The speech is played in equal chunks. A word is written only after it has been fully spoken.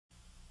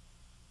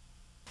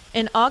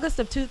In August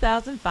of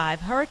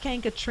 2005,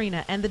 Hurricane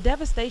Katrina and the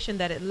devastation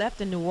that it left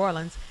in New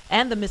Orleans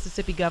and the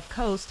Mississippi Gulf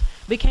Coast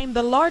became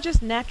the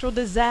largest natural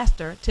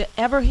disaster to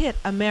ever hit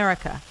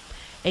America.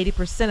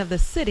 80% of the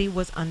city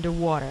was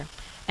underwater.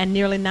 And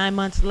nearly 9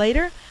 months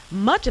later,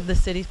 much of the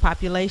city's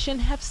population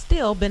have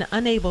still been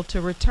unable to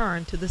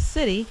return to the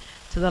city,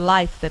 to the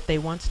life that they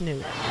once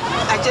knew.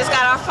 I just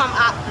got off from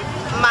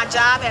my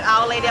job at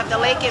Our Lady of the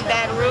Lake in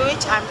Baton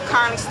Rouge. I'm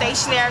currently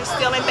stationary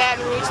still in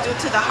Baton Rouge due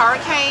to the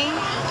hurricane.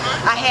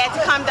 I had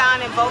to come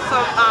down and vote for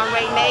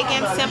Ray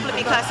Nagin simply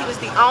because he was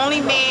the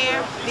only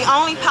mayor, the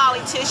only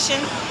politician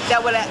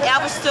that would have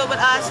ever stood with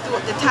us through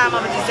the time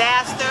of a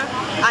disaster.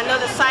 I know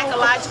the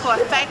psychological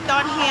effect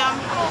on him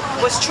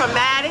was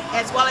traumatic,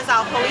 as well as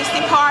our police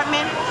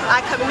department.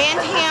 I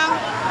commend him.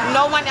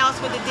 No one else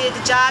would have did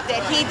the job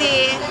that he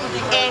did,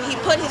 and he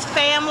put his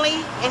family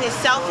and his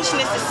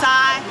selfishness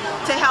aside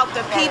to help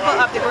the people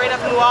of the greater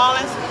New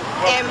Orleans.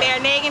 And Mayor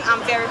Nagin, I'm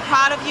very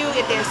proud of you.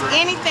 If there's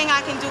anything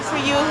I can do for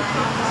you,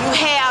 you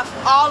have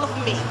all of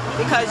me,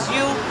 because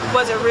you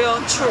was a real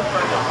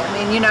trooper. I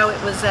mean, you know,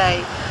 it was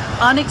a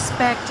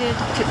unexpected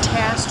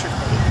catastrophe,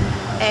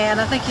 and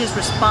I think his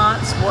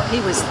response, he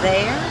was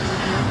there.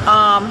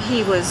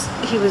 He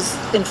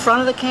was in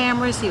front of the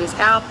cameras. He was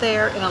out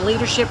there in a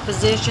leadership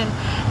position,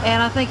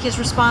 and I think his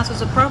response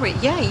was appropriate.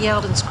 Yeah, he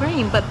yelled and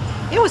screamed, but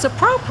it was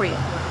appropriate.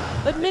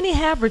 But many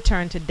have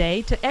returned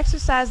today to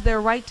exercise their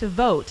right to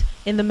vote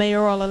in the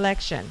mayoral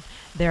election.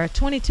 There are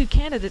 22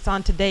 candidates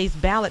on today's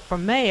ballot for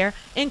mayor,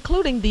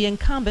 including the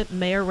incumbent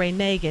Mayor Ray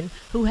Nagin,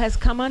 who has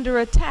come under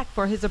attack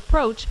for his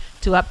approach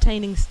to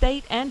obtaining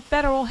state and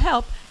federal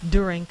help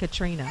during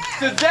Katrina.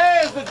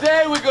 Today is the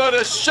day we're going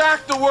to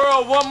shock the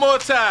world one more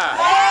time.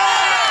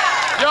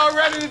 Yeah! Y'all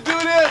ready to do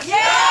this?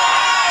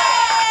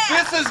 Yeah!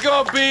 This is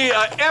going to be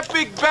an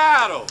epic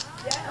battle.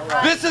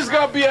 This is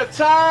going to be a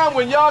time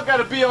when y'all got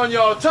to be on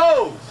your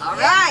toes. All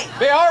right.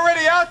 They're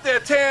already out there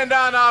tearing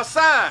down our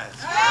signs.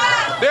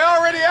 They're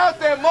already out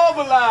there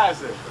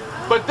mobilizing.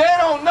 But they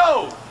don't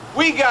know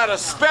we got a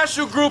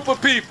special group of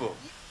people.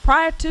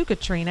 Prior to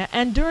Katrina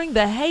and during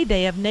the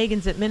heyday of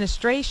Nagin's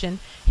administration,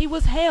 he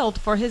was hailed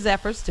for his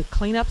efforts to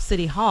clean up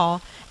City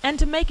Hall and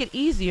to make it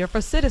easier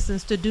for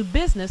citizens to do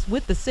business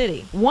with the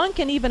city. One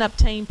can even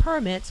obtain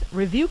permits,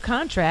 review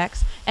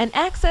contracts, and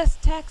access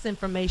tax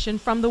information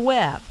from the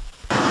web.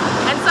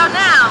 And so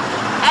now,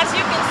 as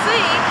you can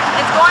see,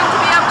 it's going to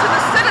be up to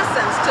the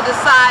citizens to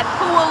decide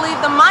who will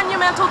lead the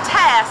monumental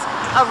task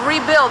of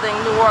rebuilding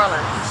New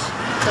Orleans.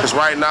 Because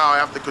right now,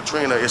 after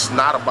Katrina, it's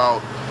not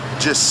about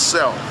just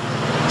self,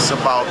 it's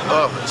about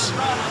others.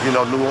 You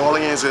know, New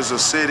Orleans is a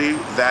city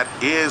that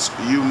is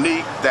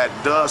unique, that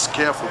does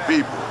care for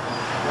people.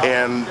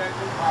 And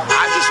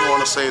I just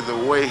want to say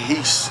the way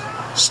he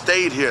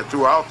stayed here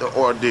throughout the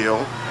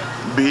ordeal,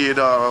 be it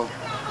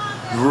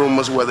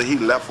rumors whether he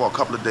left for a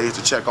couple of days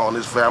to check on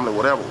his family,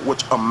 whatever,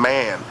 which a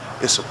man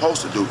is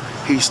supposed to do,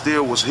 he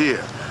still was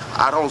here.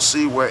 I don't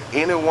see where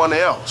anyone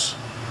else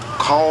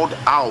called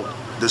out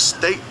the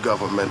state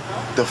government,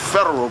 the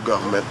federal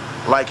government,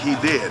 like he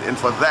did. And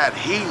for that,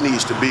 he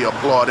needs to be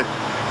applauded,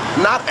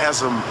 not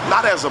as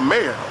a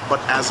mayor, but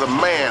as a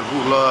man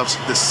who loves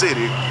the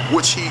city,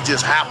 which he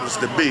just happens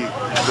to be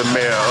the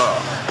mayor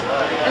of.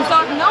 And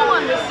so if no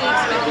one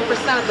receives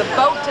 50% of the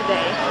vote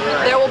today,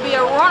 there will be a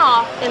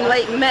runoff in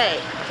late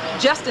May,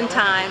 just in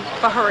time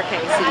for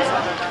hurricane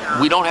season.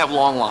 We don't have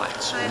long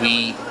lines.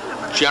 We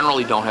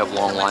generally don't have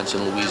long lines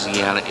in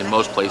Louisiana in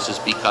most places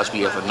because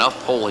we have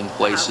enough polling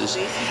places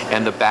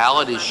and the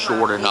ballot is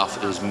short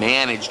enough, is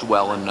managed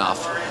well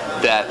enough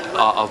that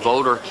a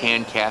voter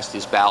can cast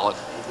his ballot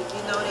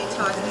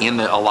in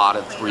the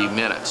allotted 3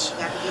 minutes.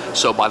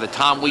 So by the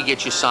time we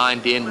get you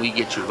signed in, we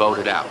get you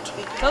voted out.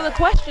 So the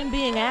question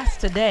being asked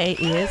today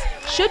is,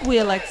 should we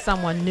elect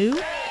someone new,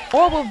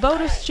 or will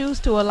voters choose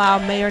to allow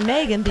Mayor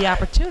Nagin the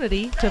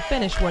opportunity to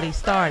finish what he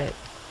started?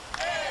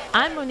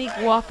 I'm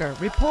McGill-Walker,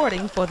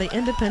 reporting for the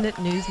Independent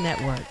News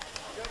Network.